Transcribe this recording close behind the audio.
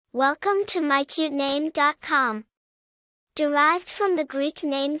Welcome to mycutename.com. Derived from the Greek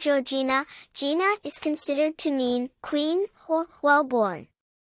name Georgina, Gina is considered to mean queen or well-born.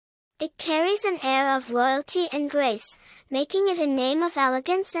 It carries an air of royalty and grace, making it a name of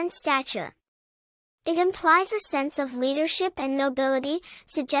elegance and stature. It implies a sense of leadership and nobility,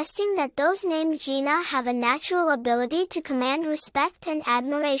 suggesting that those named Gina have a natural ability to command respect and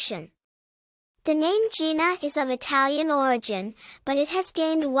admiration. The name Gina is of Italian origin, but it has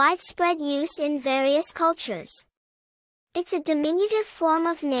gained widespread use in various cultures. It's a diminutive form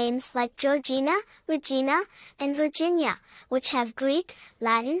of names like Georgina, Regina, and Virginia, which have Greek,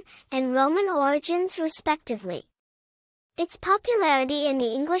 Latin, and Roman origins respectively. Its popularity in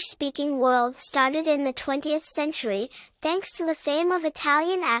the English-speaking world started in the 20th century, thanks to the fame of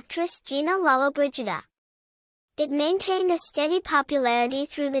Italian actress Gina Lollobrigida. It maintained a steady popularity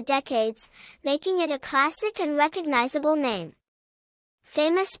through the decades, making it a classic and recognizable name.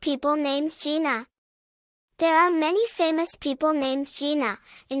 Famous people named Gina. There are many famous people named Gina,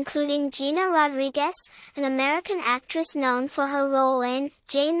 including Gina Rodriguez, an American actress known for her role in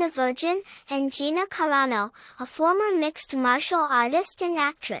Jane the Virgin, and Gina Carano, a former mixed martial artist and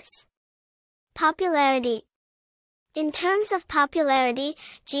actress. Popularity. In terms of popularity,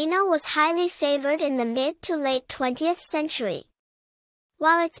 Gina was highly favored in the mid to late 20th century.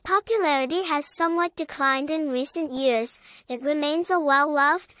 While its popularity has somewhat declined in recent years, it remains a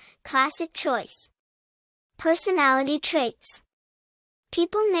well-loved, classic choice. Personality traits.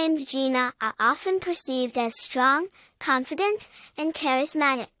 People named Gina are often perceived as strong, confident, and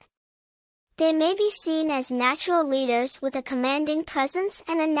charismatic. They may be seen as natural leaders with a commanding presence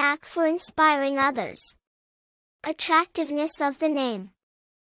and a knack for inspiring others. Attractiveness of the name.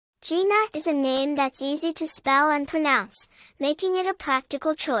 Gina is a name that's easy to spell and pronounce, making it a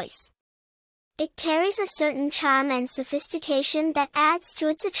practical choice. It carries a certain charm and sophistication that adds to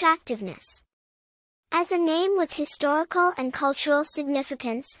its attractiveness. As a name with historical and cultural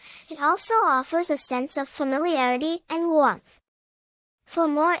significance, it also offers a sense of familiarity and warmth. For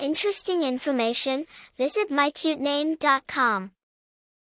more interesting information, visit mycutename.com.